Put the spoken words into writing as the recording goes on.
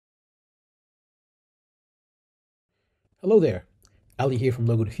Hello there, Ali here from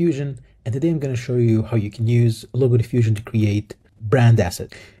Logo Diffusion, and today I'm going to show you how you can use Logo Diffusion to create brand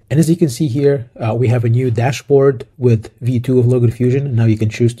assets. And as you can see here, we have a new dashboard with V2 of Logo Diffusion. Now you can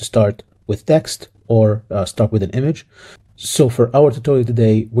choose to start with text or start with an image. So for our tutorial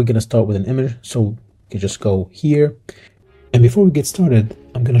today, we're going to start with an image. So you can just go here. And before we get started,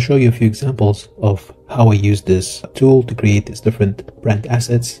 I'm going to show you a few examples of how I use this tool to create these different brand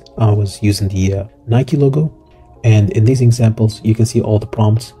assets. I was using the Nike logo. And in these examples, you can see all the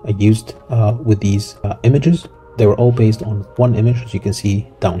prompts I used with these images. They were all based on one image, as you can see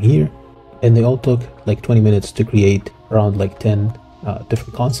down here. And they all took like 20 minutes to create around like 10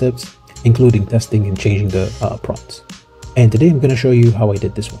 different concepts, including testing and changing the prompts. And today I'm going to show you how I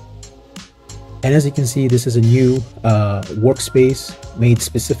did this one. And as you can see, this is a new workspace made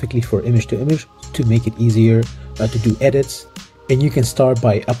specifically for image to image to make it easier to do edits. And you can start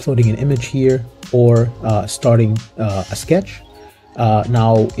by uploading an image here or starting a sketch.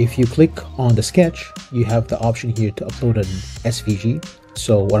 Now, if you click on the sketch, you have the option here to upload an SVG.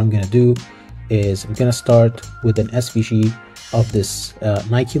 So what I'm going to do is I'm going to start with an SVG of this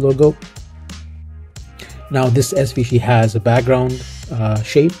Nike logo. Now, this SVG has a background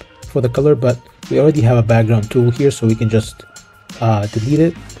shape for the color, but we already have a background tool here, so we can just delete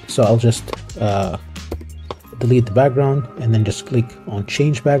it. So I'll just delete the background and then just click on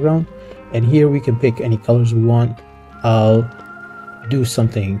change background, and here we can pick any colors we want. I'll do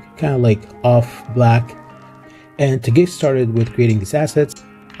something kind of like off black. And to get started with creating these assets,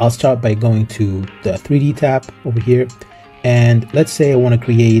 I'll start by going to the 3D tab over here, and let's say I want to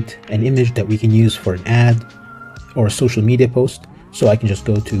create an image that we can use for an ad or a social media post. So I can just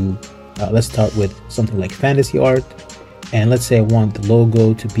go to let's start with something like fantasy art, and let's say I want the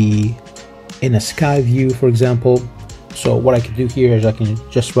logo to be in a sky view, for example. So what I can do here is I can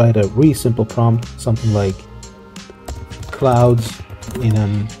just write a really simple prompt, something like clouds in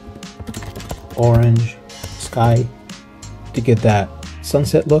an orange sky to get that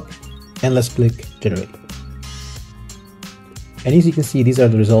sunset look, and let's click generate. And as you can see, these are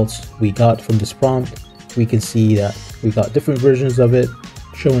the results we got from this prompt. We can see that we got different versions of it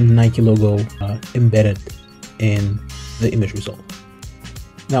showing the Nike logo embedded in the image result.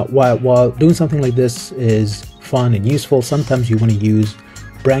 Now, while doing something like this is fun and useful, sometimes you want to use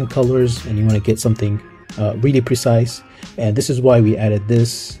brand colors and you want to get something really precise. And this is why we added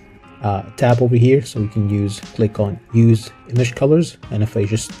this tab over here. So we can click on use image colors. And if I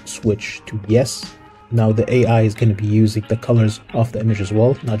just switch to yes, now the AI is going to be using the colors of the image as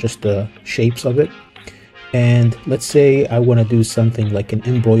well, not just the shapes of it. And let's say I want to do something like an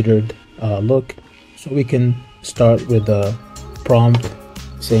embroidered look. So we can start with a prompt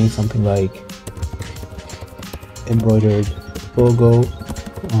saying something like embroidered logo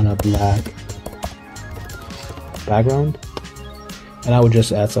on a black background, and I would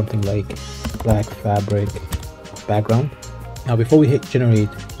just add something like black fabric background. Now, before we hit generate,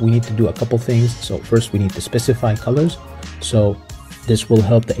 we need to do a couple things. So first we need to specify colors. So this will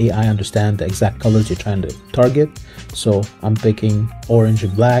help the AI understand the exact colors you're trying to target. So I'm picking orange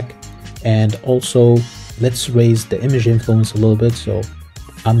and black, and also let's raise the image influence a little bit. So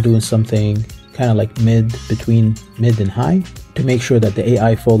I'm doing something kind of like between mid and high to make sure that the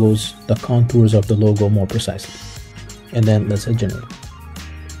AI follows the contours of the logo more precisely. And then let's hit generate.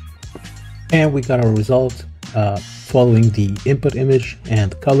 And we got our result following the input image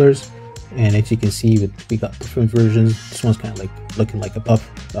and the colors. And as you can see, we got different versions. This one's kind of like looking like a buff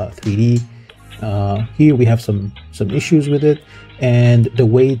 3D. Here we have some issues with it. And the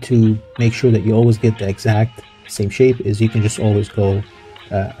way to make sure that you always get the exact same shape is you can just always go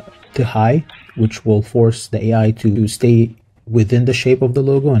to high, which will force the AI to stay within the shape of the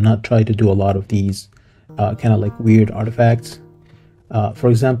logo and not try to do a lot of these kind of like weird artifacts. For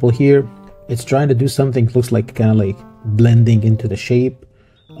example, here it's trying to do something looks like kind of like blending into the shape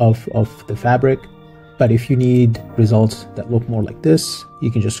of the fabric. But if you need results that look more like this,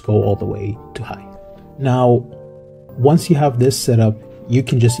 you can just go all the way to high. Now, once you have this set up, you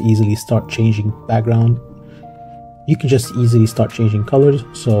can just easily start changing background. You can just easily start changing colors.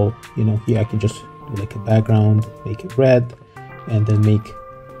 So, here I can just do like a background, make it red, and then make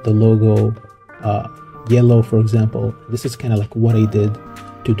the logo yellow, for example. This is kind of like what I did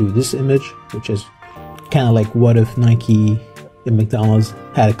to do this image, which is kind of like what if Nike and McDonald's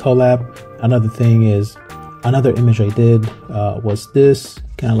had a collab. Another thing is, another image I did was this,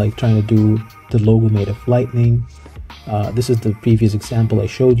 kind of like trying to do the logo made of lightning. This is the previous example I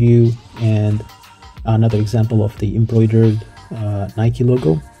showed you, and another example of the embroidered Nike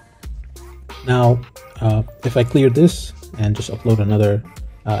logo. Now, if I clear this and just upload another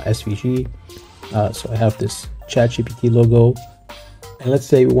SVG, so I have this ChatGPT logo. And let's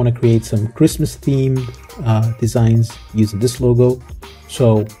say we want to create some Christmas themed designs using this logo.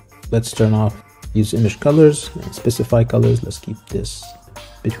 So let's turn off use image colors and specify colors. Let's keep this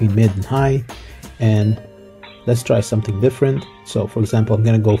between mid and high, and let's try something different. So for example, I'm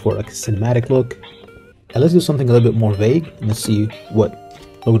going to go for like a cinematic look, and let's do something a little bit more vague, and let's see what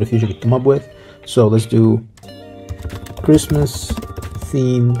Logo Diffusion can come up with. So let's do Christmas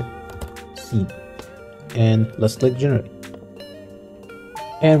themed scene, and let's click generate.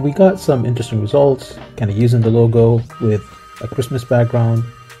 And we got some interesting results, kind of using the logo with a Christmas background.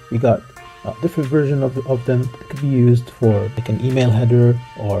 We got a different version of them that could be used for like an email header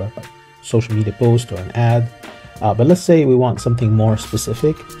or a social media post or an ad. But let's say we want something more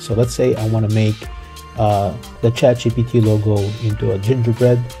specific. So let's say I want to make the ChatGPT logo into a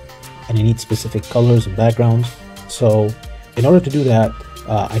gingerbread, and I need specific colors and backgrounds. So in order to do that,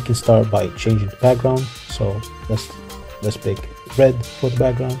 I can start by changing the background. So let's pick red for the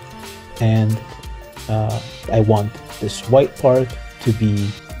background, and I want this white part to be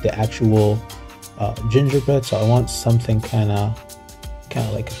the actual gingerbread. So I want something kind of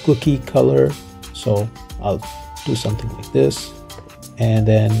like a cookie color. So I'll do something like this, and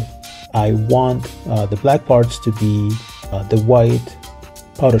then I want the black parts to be the white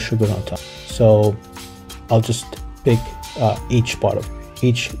powdered sugar on top. So I'll just pick each part of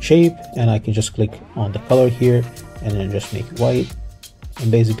each shape, and I can just click on the color here and then just make it white,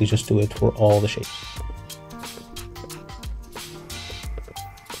 and basically just do it for all the shapes.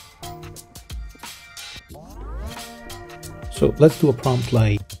 So let's do a prompt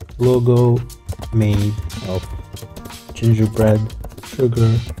like logo made of gingerbread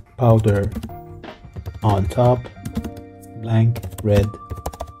sugar powder on top, blank red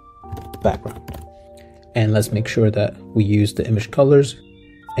background. And let's make sure that we use the image colors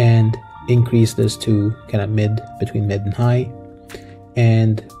and increase this to kind of between mid and high.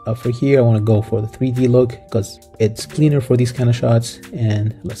 And for here I want to go for the 3D look because it's cleaner for these kind of shots,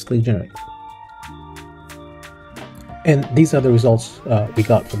 and let's click generate. And these are the results we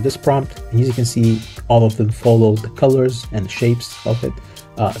got from this prompt, and as you can see, all of them follow the colors and the shapes of it.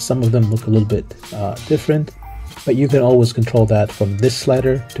 Some of them look a little bit different, but you can always control that from this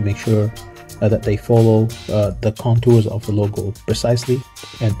slider to make sure that they follow the contours of the logo precisely.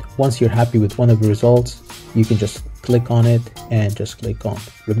 And once you're happy with one of the results, you can just click on it and just click on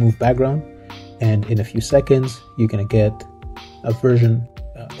remove background, and in a few seconds you're gonna get a version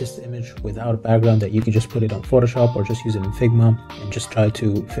this image without a background that you can just put it on Photoshop or just use it in Figma and just try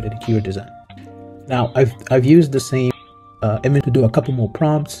to fit it into your design. Now I've used the same image to do a couple more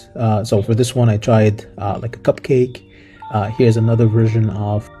prompts. So for this one I tried like a cupcake. Here's another version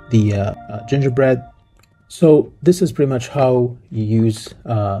of the gingerbread. So this is pretty much how you use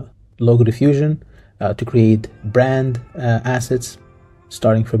Logo Diffusion to create brand assets,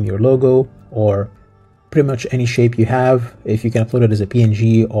 starting from your logo or pretty much any shape you have. If you can upload it as a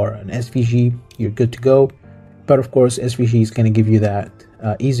PNG or an SVG, you're good to go. But of course, SVG is going to give you that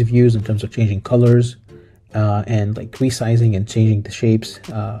ease of use in terms of changing colors and like resizing and changing the shapes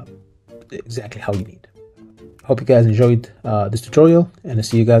exactly how you need. Hope you guys enjoyed this tutorial, and I'll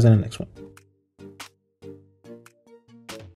see you guys in the next one.